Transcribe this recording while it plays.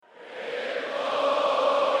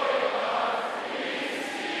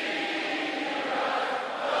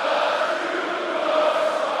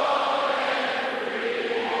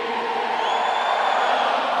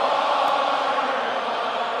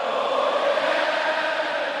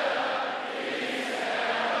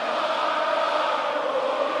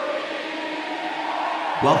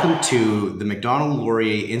Welcome to the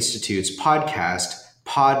Macdonald-Laurier Institute's podcast,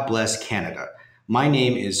 Pod Bless Canada. My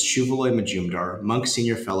name is Shuvaloy Majumdar, Munk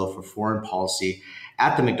Senior Fellow for Foreign Policy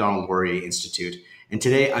at the Macdonald-Laurier Institute. And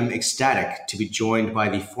today I'm ecstatic to be joined by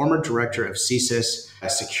the former director of CSIS, a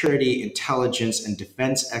security, intelligence, and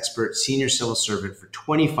defense expert, senior civil servant for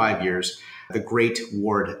 25 years, the great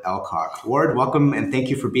Ward Elcock. Ward, welcome and thank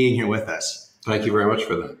you for being here with us. Thank you very much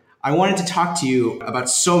for that. I wanted to talk to you about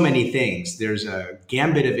so many things. There's a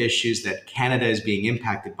gambit of issues that Canada is being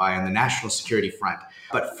impacted by on the national security front.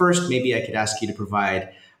 But first, maybe I could ask you to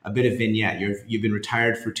provide a bit of vignette. You've been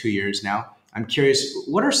retired for 2 years now. I'm curious,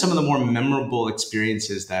 what are some of the more memorable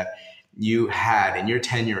experiences that you had in your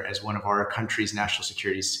tenure as one of our country's national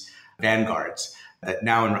security's vanguards that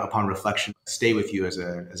now, upon reflection, stay with you as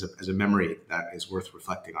a memory that is worth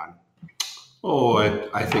reflecting on? Oh,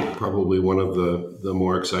 I think probably one of the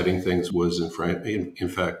more exciting things was, in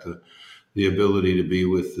fact, the ability to be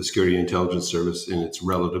with the Security and Intelligence Service in its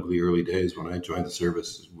relatively early days. When I joined the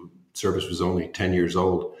service was only 10 years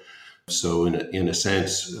old. So in a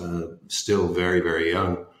sense, still very, very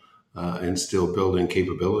young and still building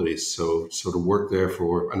capabilities. So to work there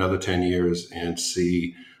for another 10 years and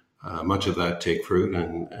see much of that take fruit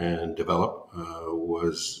and develop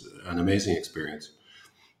was an amazing experience.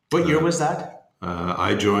 What year was that?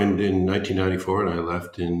 I joined in 1994 and I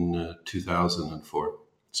left in 2004.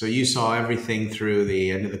 So you saw everything through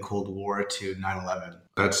the end of the Cold War to 9/11.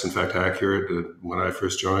 That's in fact accurate. When I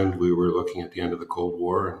first joined, we were looking at the end of the Cold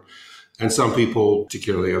War. And some people,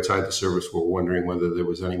 particularly outside the service, were wondering whether there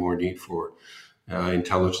was any more need for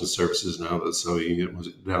intelligence services now that the Soviet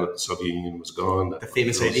Union was gone. The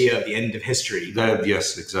famous idea of the end of history.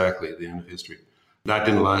 Yes, exactly, the end of history. That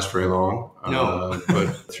didn't last very long, no. But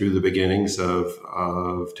through the beginnings of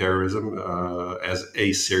terrorism as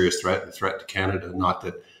a serious threat, a threat to Canada, not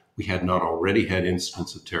that we had not already had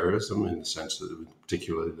incidents of terrorism in the sense that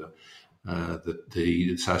particularly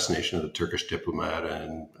the assassination of the Turkish diplomat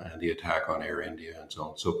and the attack on Air India and so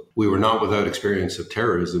on. So we were not without experience of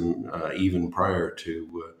terrorism even prior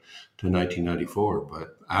to 1994.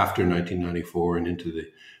 But after 1994 and into the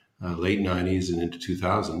late 90s and into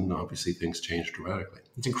 2000, obviously things changed dramatically.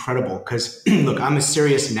 It's incredible because, look, I'm a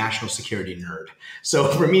serious national security nerd. So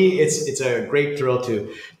for me, it's a great thrill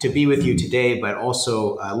to be with you today, but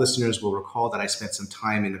also listeners will recall that I spent some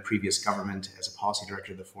time in the previous government as a policy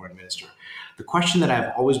director of the foreign minister. The question that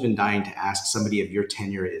I've always been dying to ask somebody of your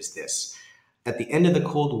tenure is this. At the end of the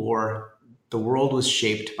Cold War, the world was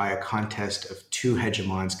shaped by a contest of two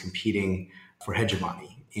hegemons competing for hegemony.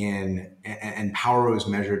 And power was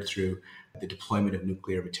measured through the deployment of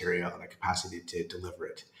nuclear material and the capacity to deliver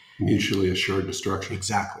it. Mutually assured destruction.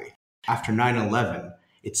 Exactly. After 9/11,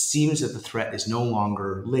 it seems that the threat is no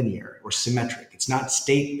longer linear or symmetric. It's not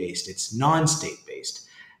state-based, it's non-state-based.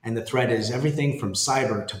 And the threat is everything from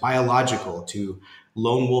cyber to biological to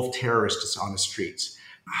lone wolf terrorists on the streets.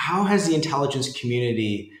 How has the intelligence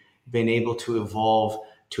community been able to evolve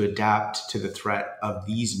to adapt to the threat of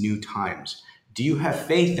these new times? Do you have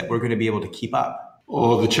faith that we're going to be able to keep up?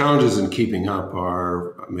 Oh, the challenges in keeping up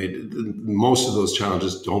most of those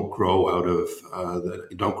challenges don't grow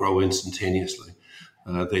don't grow instantaneously.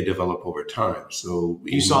 They develop over time. So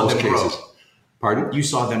you saw them grow. Pardon? You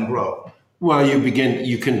saw them grow. Well,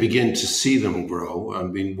 you can begin to see them grow. I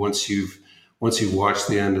mean, once you've watched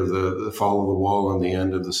the end of the fall of the wall and the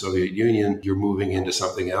end of the Soviet Union, you're moving into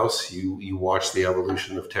something else. You watch the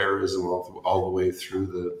evolution of terrorism all the way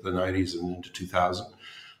through the 90s and into 2000.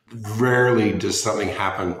 Rarely does something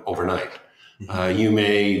happen overnight. You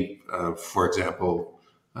may, for example,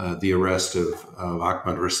 the arrest of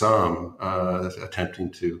Ahmad Rassam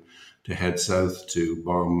attempting to head south to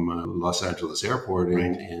bomb Los Angeles airport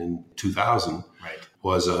in 2000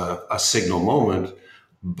 was a signal moment.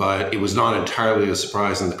 But it was not entirely a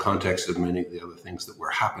surprise in the context of many of the other things that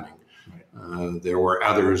were happening. There were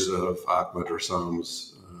others of Ahmad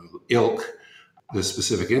Rassam's ilk. The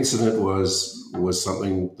specific incident was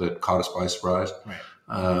something that caught us by surprise.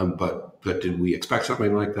 But did we expect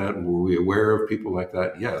something like that? Were we aware of people like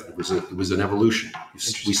that? Yeah, it was an evolution.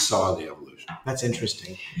 We saw the evolution. That's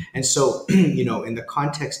interesting. And so, in the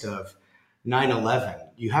context of 9/11,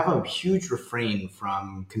 you have a huge refrain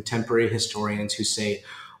from contemporary historians who say,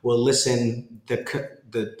 well, listen,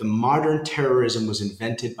 the modern terrorism was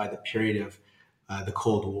invented by the period of the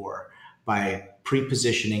Cold War, by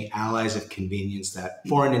pre-positioning allies of convenience that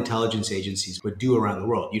foreign intelligence agencies would do around the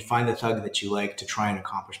world. You'd find the thug that you like to try and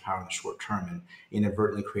accomplish power in the short term and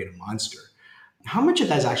inadvertently create a monster. How much of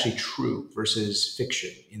that is actually true versus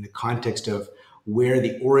fiction in the context of where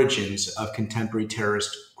the origins of contemporary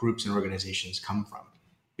terrorist groups and organizations come from,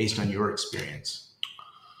 based on your experience?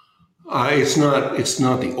 It's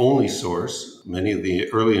not the only source. Many of the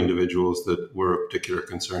early individuals that were of particular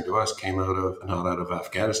concern to us came not out of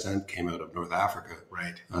Afghanistan, came out of North Africa,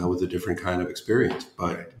 Right. With a different kind of experience.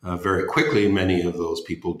 But very quickly, many of those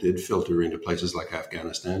people did filter into places like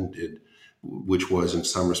Afghanistan, which was in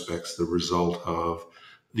some respects the result of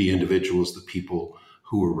the individuals, the people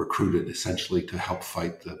who were recruited essentially to help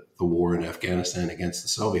fight the war in Afghanistan against the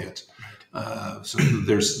Soviets. So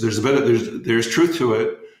there's truth to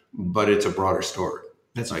it, but it's a broader story.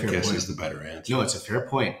 That's a I fair guess point. is the better answer. No, it's a fair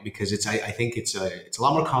point because I think it's a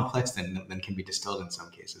lot more complex than can be distilled in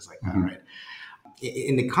some cases like that, right?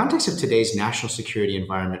 In the context of today's national security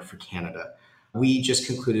environment for Canada, we just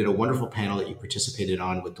concluded a wonderful panel that you participated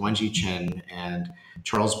on with Duanji Chen and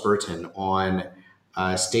Charles Burton on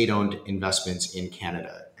state-owned investments in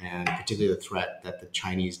Canada, and particularly the threat that the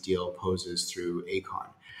Chinese deal poses through ACON.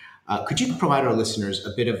 Could you provide our listeners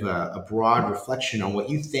a bit of a broad reflection on what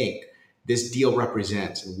you think this deal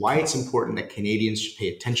represents and why it's important that Canadians should pay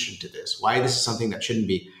attention to this, why this is something that shouldn't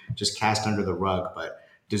be just cast under the rug, but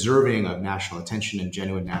deserving of national attention and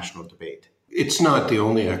genuine national debate? It's not the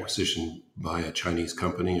only acquisition by a Chinese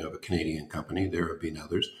company of a Canadian company. There have been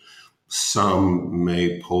others. Some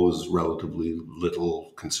may pose relatively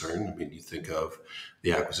little concern. I mean, you think of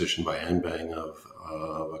the acquisition by Anbang of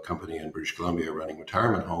a company in British Columbia running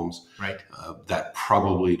retirement homes. Right. That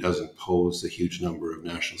probably doesn't pose a huge number of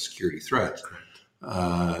national security threats.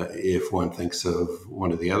 If one thinks of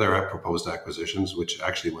one of the other proposed acquisitions, which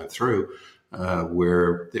actually went through,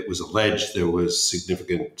 where it was alleged there was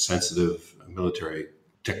significant sensitive military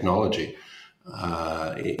technology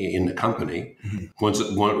in the company.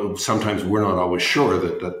 Sometimes we're not always sure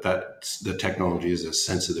that the technology is as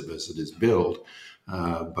sensitive as it is billed,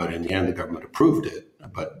 but in the end, the government approved it.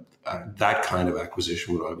 But that kind of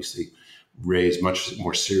acquisition would obviously raise much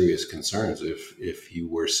more serious concerns if you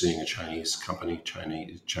were seeing a Chinese company,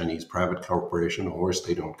 Chinese private corporation, or a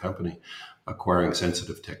state-owned company acquiring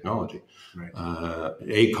sensitive technology. Right.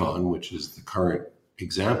 ACON, which is the current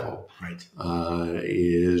example, Right.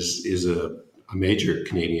 Is a major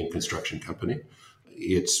Canadian construction company.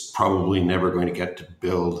 It's probably never going to get to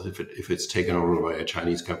build, if it's taken over by a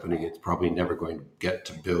Chinese company, it's probably never going to get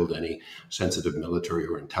to build any sensitive military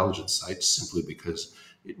or intelligence sites, simply because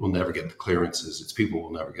it will never get the clearances. Its people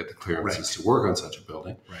will never get the clearances to work on such a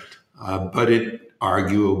building. Right. But it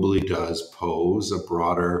arguably does pose a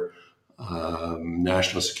broader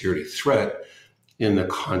national security threat in the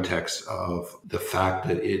context of the fact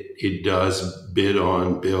that it does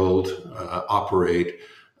build, operate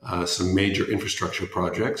some major infrastructure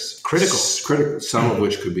projects. Critical, some of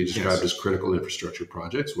which could be described as critical infrastructure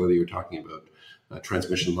projects, whether you're talking about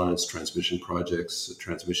transmission lines, transmission projects,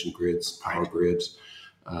 transmission grids, power grids,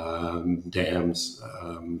 dams,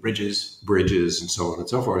 bridges, and so on and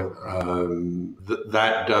so forth.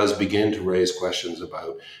 That does begin to raise questions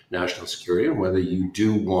about national security and whether you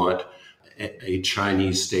do want a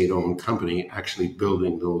Chinese state-owned company actually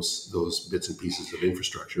building those bits and pieces of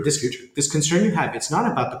infrastructure in the future. This concern you have, it's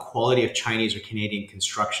not about the quality of Chinese or Canadian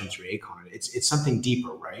construction through ACON. It's something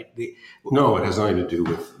deeper, right? No, it has nothing to do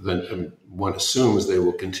with one assumes they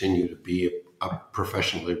will continue to be a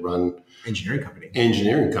professionally run engineering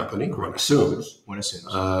company. One assumes.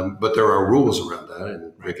 But there are rules around that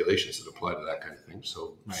and regulations that apply to that kind of thing.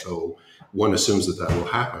 So one assumes that will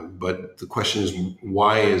happen. But the question is,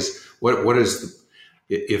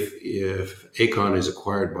 if ACON is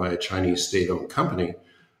acquired by a Chinese state-owned company,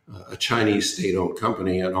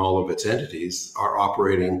 and all of its entities are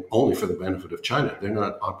operating only for the benefit of China. They're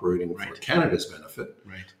not operating for Canada's benefit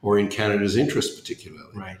or in Canada's interest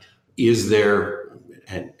particularly. Right. Is there,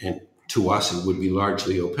 and to us it would be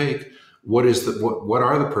largely opaque, what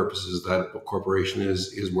are the purposes that a corporation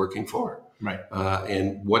is working for? Right.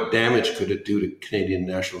 And what damage could it do to Canadian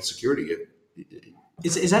national security?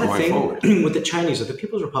 Is that a thing with the Chinese, with the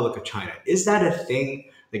People's Republic of China? Is that a thing?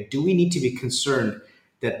 Like, do we need to be concerned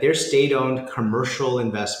that their state-owned commercial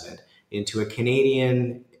investment into a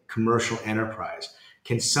Canadian commercial enterprise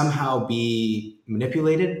can somehow be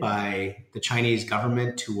manipulated by the Chinese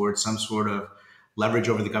government towards some sort of leverage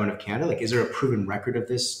over the government of Canada? Like, is there a proven record of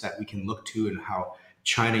this that we can look to and how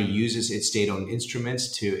China uses its state-owned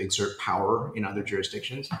instruments to exert power in other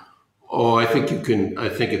jurisdictions? Oh, I think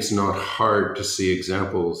it's not hard to see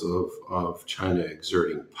examples of China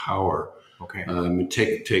exerting power. Okay.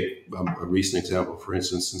 Take a recent example, for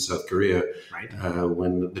instance, in South Korea,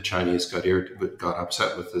 when the Chinese got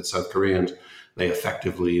upset with the South Koreans, they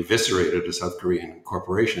effectively eviscerated a South Korean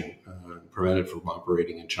corporation, prevented from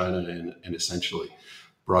operating in China, and essentially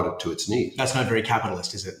brought it to its knees. That's not very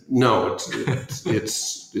capitalist, is it? No,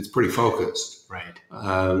 it's pretty focused.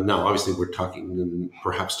 Now, obviously, we're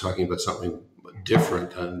perhaps talking about something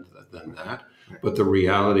different than that. Right. But the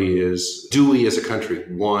reality is, do we as a country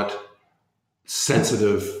want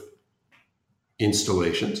sensitive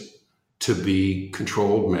installations to be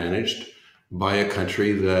controlled, managed by a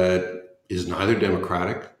country that is neither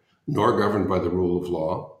democratic nor governed by the rule of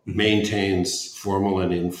law, maintains formal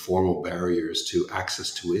and informal barriers to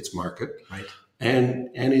access to its market, and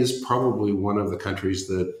is probably one of the countries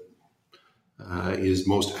that is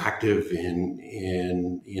most active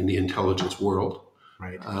in the intelligence world?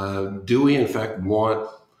 Do we in fact want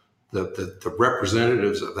the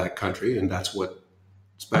representatives of that country, and that's what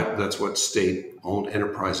state-owned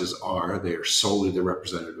enterprises are. They are solely the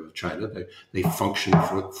representative of China. They function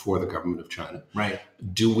for the government of China.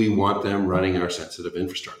 Do we want them running our sensitive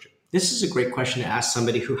infrastructure? This is a great question to ask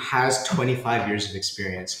somebody who has 25 years of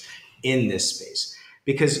experience in this space.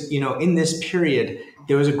 Because, in this period,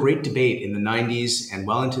 there was a great debate in the 90s and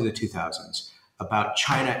well into the 2000s about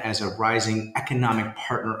China as a rising economic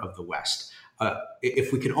partner of the West.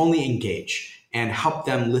 If we could only engage and help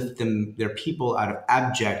them lift their people out of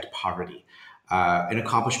abject poverty, an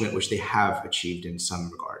accomplishment which they have achieved in some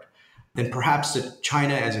regard, then perhaps that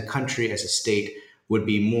China as a country, as a state, would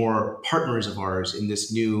be more partners of ours in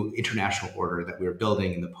this new international order that we're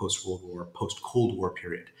building in the post-World War, post-Cold War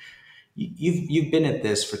period. You've been at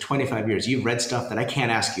this for 25 years. You've read stuff that I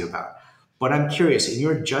can't ask you about. But I'm curious, in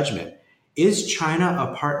your judgment, is China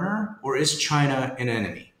a partner or is China an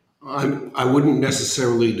enemy? I wouldn't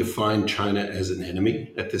necessarily define China as an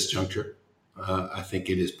enemy at this juncture. I think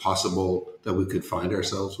it is possible that we could find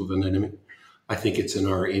ourselves with an enemy. I think it's in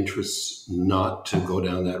our interests not to go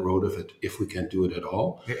down that road if we can't do it at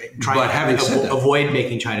all. But having said that, avoid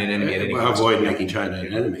making China an enemy at any cost. Avoid making China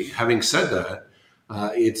an enemy. Having said that,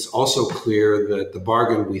 it's also clear that the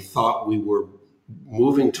bargain we thought we were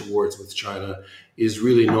moving towards with China is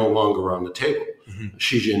really no longer on the table.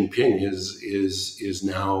 Xi Jinping is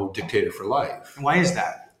now dictator for life. Why is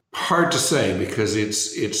that? Hard to say, because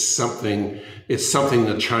it's something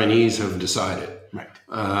the Chinese have decided,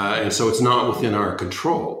 and so it's not within our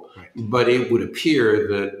control. But it would appear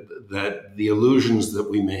that the illusions that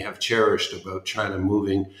we may have cherished about China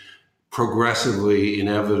moving progressively,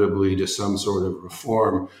 inevitably, to some sort of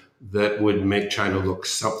reform that would make China look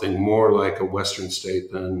something more like a Western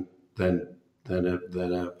state than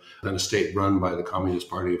a state run by the Communist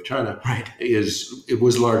Party of China, it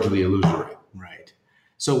was largely illusory.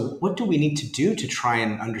 So what do we need to do to try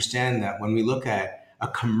and understand that when we look at a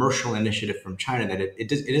commercial initiative from China, that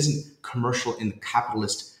it isn't commercial in the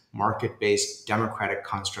capitalist, market-based, democratic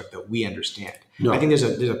construct that we understand? No. I think there's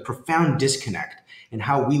a profound disconnect in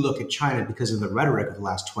how we look at China because of the rhetoric of the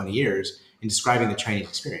last 20 years in describing the Chinese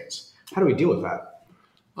experience. How do we deal with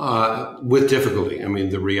that? With difficulty. I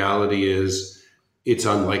mean, the reality is it's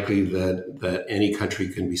unlikely that any country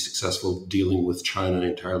can be successful dealing with China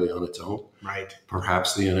entirely on its own.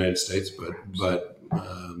 Perhaps the United States, but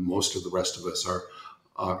most of the rest of us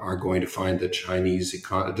are going to find the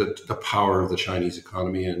the power of the Chinese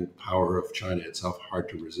economy and power of China itself hard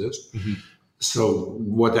to resist. So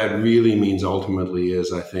what that really means ultimately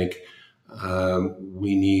is, I think,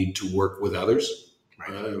 we need to work with others.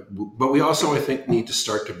 But we also, I think, need to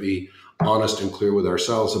start to be honest and clear with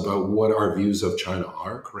ourselves about what our views of China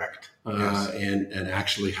are. And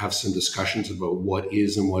actually have some discussions about what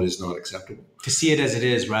is and what is not acceptable. To see it as it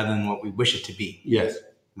is rather than what we wish it to be. Yes.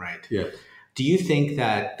 Do you think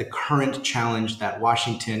that the current challenge that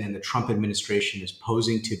Washington and the Trump administration is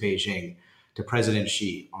posing to Beijing, to President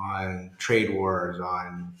Xi, on trade wars,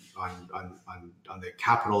 on the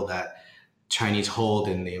capital that Chinese hold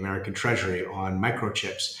in the American Treasury, on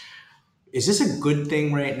microchips, is this a good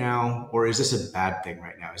thing right now, or is this a bad thing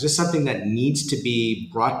right now? Is this something that needs to be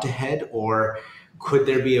brought to head, or could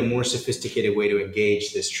there be a more sophisticated way to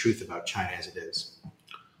engage this truth about China as it is?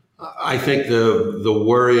 I think the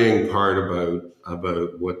worrying part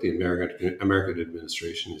about what the American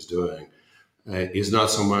administration is doing is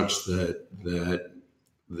not so much that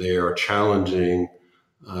they are challenging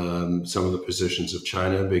some of the positions of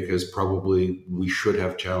China, because probably we should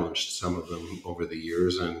have challenged some of them over the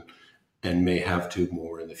years and may have to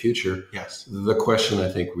more in the future. The question, I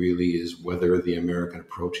think, really is whether the American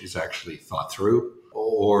approach is actually thought through,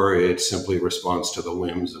 or it simply responds to the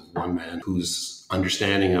whims of one man whose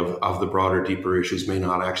understanding of the broader, deeper issues may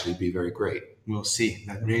not actually be very great. We'll see.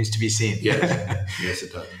 That remains to be seen. Yes,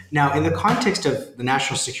 it does. Now, in the context of the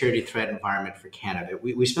national security threat environment for Canada,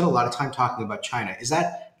 we spent a lot of time talking about China. Is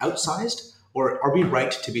that outsized, or are we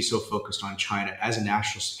right to be so focused on China as a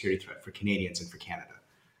national security threat for Canadians and for Canada?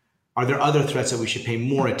 Are there other threats that we should pay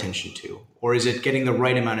more attention to? Or is it getting the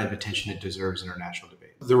right amount of attention it deserves in our national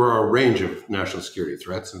debate? There are a range of national security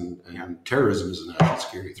threats, and terrorism is a national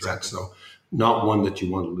security threat. Exactly. So not one that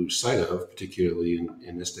you want to lose sight of, particularly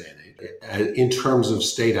in this day and age. In terms of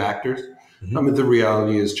state actors, I mean, the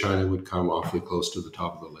reality is China would come awfully close to the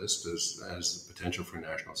top of the list as the potential for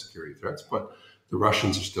national security threats. But the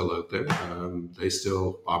Russians are still out there. They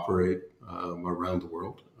still operate around the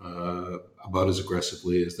world about as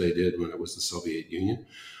aggressively as they did when it was the Soviet Union.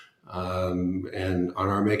 And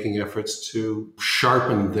are making efforts to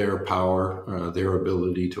sharpen their power, their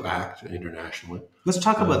ability to act internationally. Let's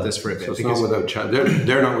talk about this for a bit. So it's not without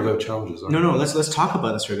they're not without challenges. No. Let's talk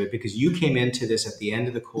about this for a bit, because you came into this at the end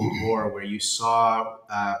of the Cold War, where you saw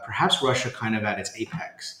perhaps Russia kind of at its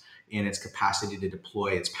apex in its capacity to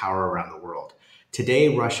deploy its power around the world.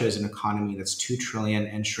 Today, Russia is an economy that's 2 trillion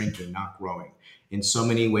and shrinking, not growing. In so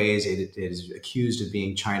many ways, it is accused of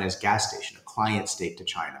being China's gas station, a client state to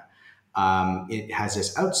China. It has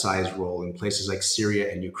this outsized role in places like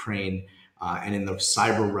Syria and Ukraine, and in the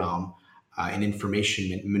cyber realm, in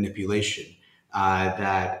information manipulation,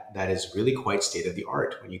 that is really quite state of the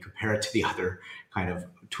art when you compare it to the other kind of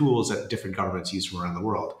tools that different governments use from around the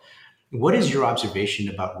world. What is your observation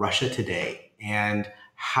about Russia today and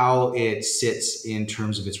how it sits in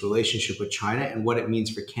terms of its relationship with China and what it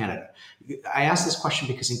means for Canada? I ask this question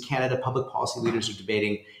because in Canada, public policy leaders are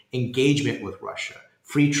debating engagement with Russia,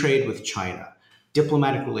 free trade with China,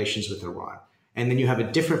 diplomatic relations with Iran. And then you have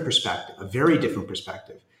a different perspective, a very different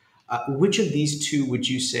perspective. Which of these two would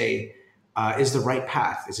you say is the right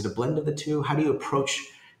path? Is it a blend of the two? How do you approach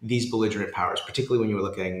these belligerent powers, particularly when you're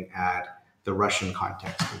looking at the Russian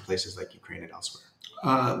context in places like Ukraine and elsewhere?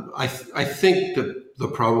 I think that the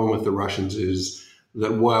problem with the Russians is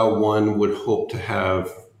that while one would hope to have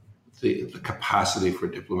the capacity for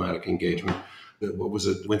diplomatic engagement, what was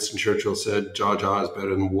it? Winston Churchill said, "Jaw is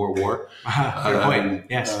better than war." Fair point.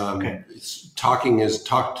 Yes. Okay. Talking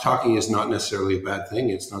is not necessarily a bad thing.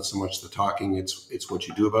 It's not so much the talking; it's what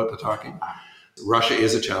you do about the talking. Russia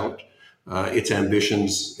is a challenge. Its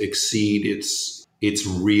ambitions exceed its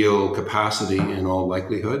real capacity in all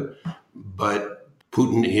likelihood, but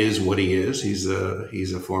Putin is what he is. He's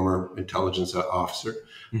a former intelligence officer.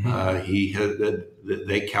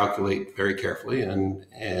 They calculate very carefully and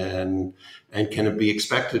can be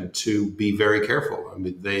expected to be very careful. I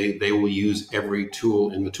mean, they will use every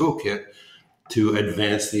tool in the toolkit to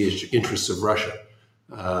advance the interests of Russia.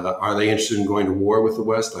 Are they interested in going to war with the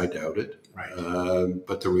West? I doubt it. Right.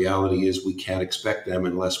 But the reality is we can't expect them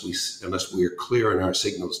unless we are clear in our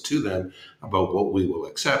signals to them about what we will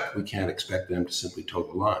accept. We can't expect them to simply toe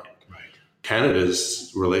the line. Right.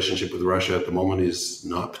 Canada's relationship with Russia at the moment is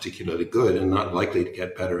not particularly good and not likely to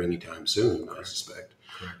get better anytime soon, I suspect.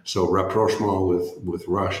 Correct. So rapprochement with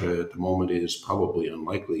Russia at the moment is probably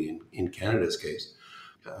unlikely in Canada's case.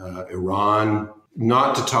 Iran,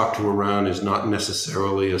 not to talk to Iran is not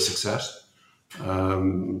necessarily a success.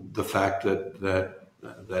 The fact that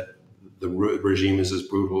the regime is as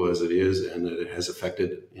brutal as it is and that it has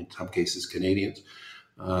affected, in some cases, Canadians,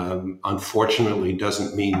 unfortunately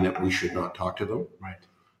doesn't mean that we should not talk to them.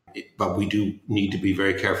 Right. But we do need to be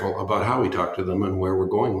very careful about how we talk to them and where we're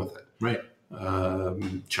going with it. Right.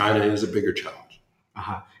 China is a bigger challenge.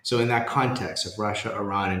 So in that context of Russia,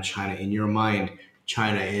 Iran, and China, in your mind,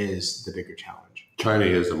 China is the bigger challenge. China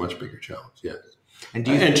is a much bigger challenge, yes. And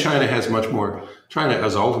China has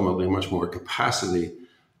ultimately much more capacity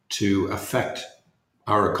to affect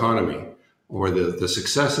our economy or the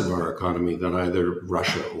success of our economy than either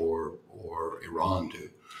Russia or Iran do.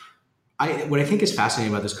 What I think is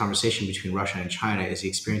fascinating about this conversation between Russia and China is the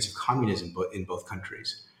experience of communism in both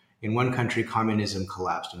countries. In one country, communism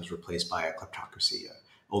collapsed and was replaced by a kleptocracy,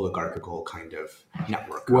 oligarchical kind of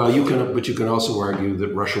network. Well, you can also argue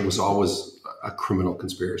that Russia was always a criminal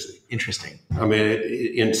conspiracy. Interesting. I mean,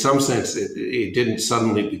 in some sense, it didn't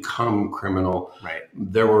suddenly become criminal. Right.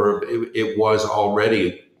 It was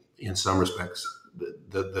already, in some respects,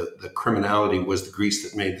 the criminality was the grease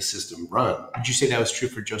that made the system run. Would you say that was true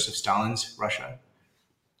for Joseph Stalin's Russia?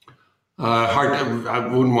 I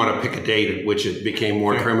wouldn't want to pick a date at which it became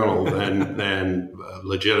more criminal than a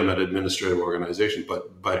legitimate administrative organization,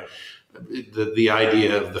 but the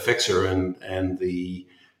idea of the fixer and the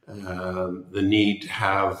need to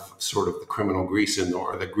have sort of the criminal grease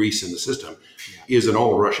or the grease in the system is an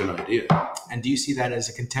old Russian idea. And do you see that as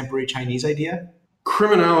a contemporary Chinese idea?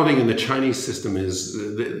 Criminality in the Chinese system is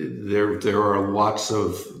there are lots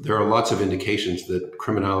of indications that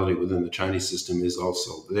criminality within the Chinese system is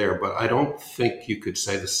also there, but I don't think you could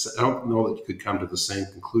say this. I don't know that you could come to the same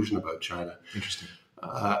conclusion about China. Interesting.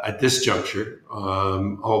 at this juncture.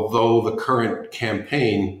 Although the current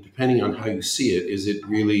campaign, depending on how you see it, is it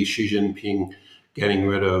really Xi Jinping getting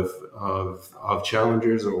rid of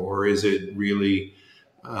challengers, or is it really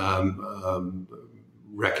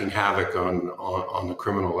wreaking havoc on the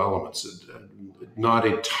criminal elements? Not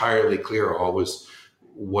entirely clear always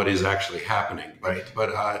what is actually happening,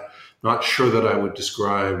 but I'm not sure that I would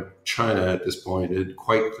describe China at this point in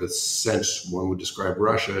quite the sense one would describe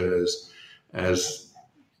Russia as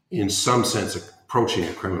in some sense approaching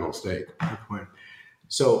a criminal state. Good point.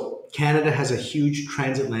 So Canada has a huge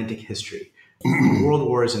transatlantic history, from World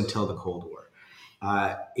Wars until the Cold War.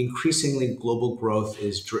 Increasingly, global growth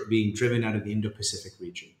is being driven out of the Indo-Pacific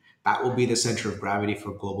region. That will be the center of gravity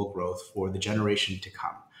for global growth for the generation to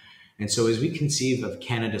come. And so as we conceive of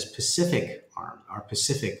Canada's Pacific arm, our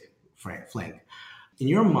Pacific flank, in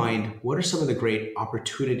your mind, what are some of the great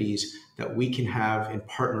opportunities that we can have in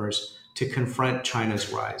partners to confront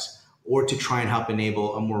China's rise, or to try and help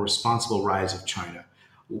enable a more responsible rise of China?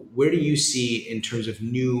 Where do you see in terms of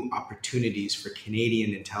new opportunities for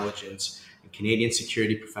Canadian intelligence and Canadian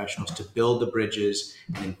security professionals to build the bridges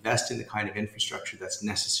and invest in the kind of infrastructure that's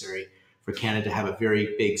necessary for Canada to have a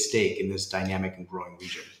very big stake in this dynamic and growing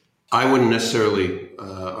region? I wouldn't necessarily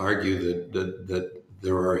argue that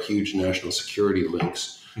there are huge national security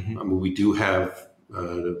links. Mm-hmm. I mean, we do have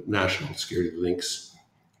national security links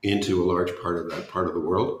into a large part of that part of the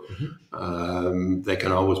world. Mm-hmm. They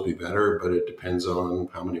can always be better, but it depends on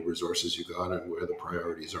how many resources you got and where the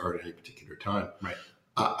priorities are at any particular time. Right.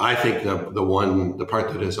 I think the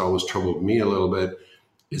part that has always troubled me a little bit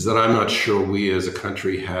is that I'm not sure we as a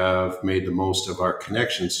country have made the most of our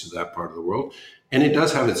connections to that part of the world. And it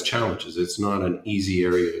does have its challenges. It's not an easy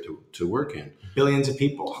area to work in. Billions of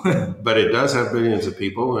people. But it does have billions of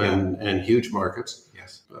people and huge markets.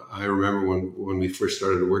 Yes. I remember when we first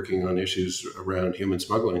started working on issues around human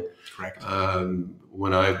smuggling. Correct.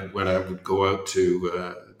 When I would go out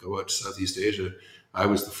to Southeast Asia, I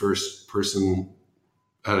was the first person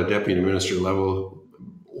at a deputy minister level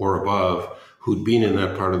or above who'd been in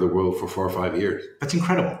that part of the world for 4 or 5 years. That's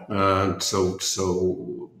incredible.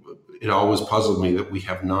 So it always puzzled me that we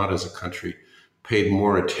have not, as a country, paid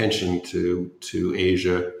more attention to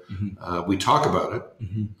Asia. Mm-hmm. We talk about it,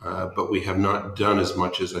 mm-hmm. But we have not done as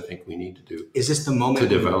much as I think we need to do. Is this the moment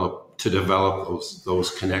to develop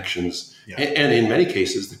those connections? Yeah. And in many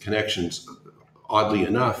cases, the connections, oddly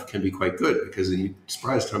enough, can be quite good, because you're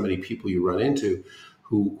surprised how many people you run into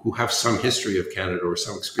who have some history of Canada or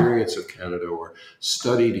some experience of Canada or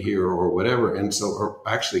studied here or whatever, and so are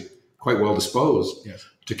actually quite well disposed. Yes.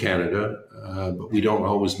 To Canada, but we don't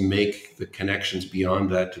always make the connections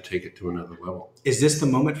beyond that to take it to another level. Is this the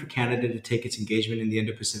moment for Canada to take its engagement in the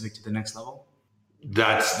Indo-Pacific to the next level?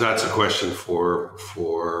 That's a question for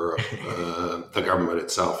the government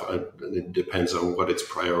itself. It depends on what its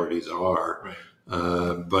priorities are.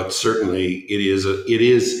 Right. But certainly, it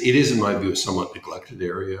is in my view a somewhat neglected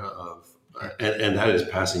area of, and that is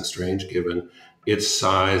passing strange given its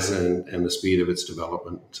size and the speed of its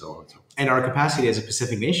development, and so on and so on. And our capacity as a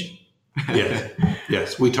Pacific nation.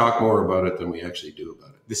 Yes. We talk more about it than we actually do about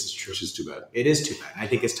it. This is true. Which is too bad. It is too bad. I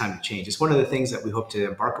think it's time to change. It's one of the things that we hope to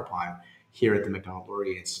embark upon here at the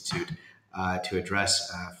Macdonald-Laurier Institute to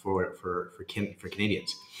address for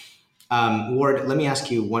Canadians. Ward, let me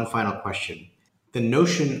ask you one final question. The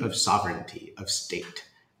notion of sovereignty, of state,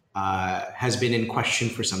 has been in question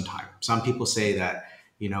for some time. Some people say that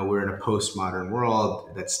we're in a postmodern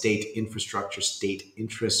world, that state infrastructure, state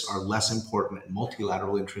interests are less important and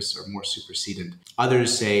multilateral interests are more superseded.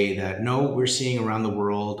 Others say that no, we're seeing around the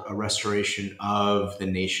world a restoration of the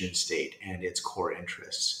nation state and its core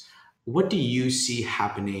interests. What do you see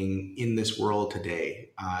happening in this world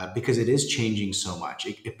today? Because it is changing so much.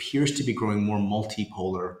 It appears to be growing more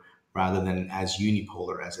multipolar rather than as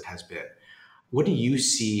unipolar as it has been. What do you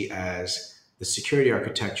see as the security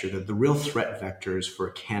architecture, the real threat vectors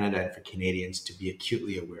for Canada and for Canadians to be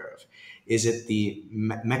acutely aware of? Is it the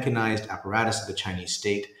mechanized apparatus of the Chinese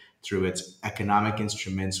state through its economic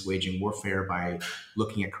instruments, waging warfare by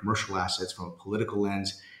looking at commercial assets from a political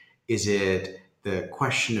lens? Is it the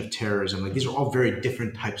question of terrorism? Like, these are all very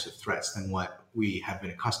different types of threats than what we have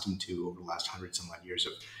been accustomed to over the last 100-some-odd years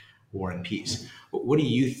of war and peace. But what do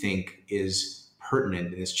you think is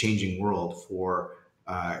pertinent in this changing world for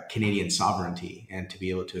Canadian sovereignty and to be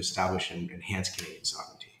able to establish and enhance Canadian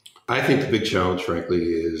sovereignty? I think the big challenge, frankly,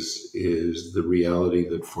 is the reality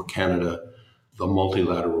that for Canada, the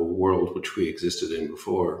multilateral world, which we existed in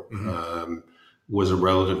before, mm-hmm. Was a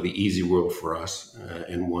relatively easy world for us,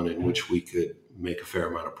 and one in which we could make a fair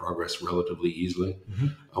amount of progress relatively easily. Mm-hmm.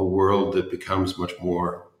 A world that becomes much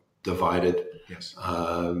more divided, Yes.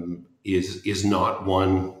 is not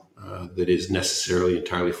one that is necessarily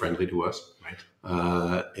entirely friendly to us,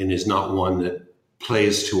 Right. and is not one that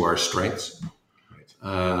plays to our strengths.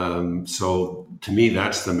 Right. So to me,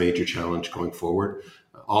 that's the major challenge going forward.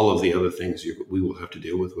 All of the other things we will have to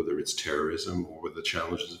deal with, whether it's terrorism or the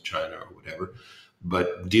challenges of China or whatever,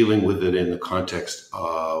 but dealing with it in the context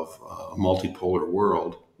of a multipolar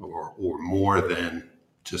world, or more than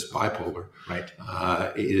just bipolar, Right.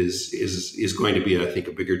 is going to be, I think,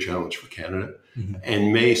 a bigger challenge for Canada, Mm-hmm.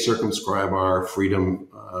 and may circumscribe our freedom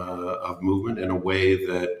of movement in a way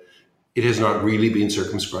that it has not really been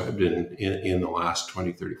circumscribed in the last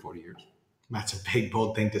 20, 30, 40 years. That's a big,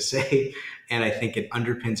 bold thing to say. And I think it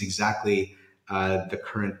underpins exactly the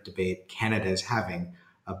current debate Canada is having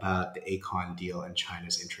about the ACON deal and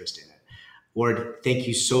China's interest in it. Ward, thank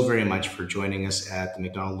you so very much for joining us at the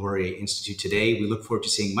Macdonald-Laurier Institute today. We look forward to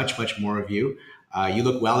seeing much, much more of you. You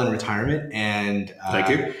look well in retirement, and Thank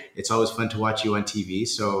you. It's always fun to watch you on TV.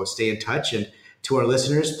 So stay in touch. And to our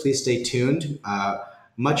listeners, please stay tuned.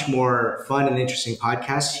 Much more fun and interesting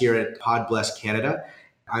podcasts here at Pod Bless Canada.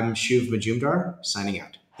 I'm Shuv Majumdar, signing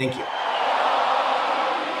out. Thank you.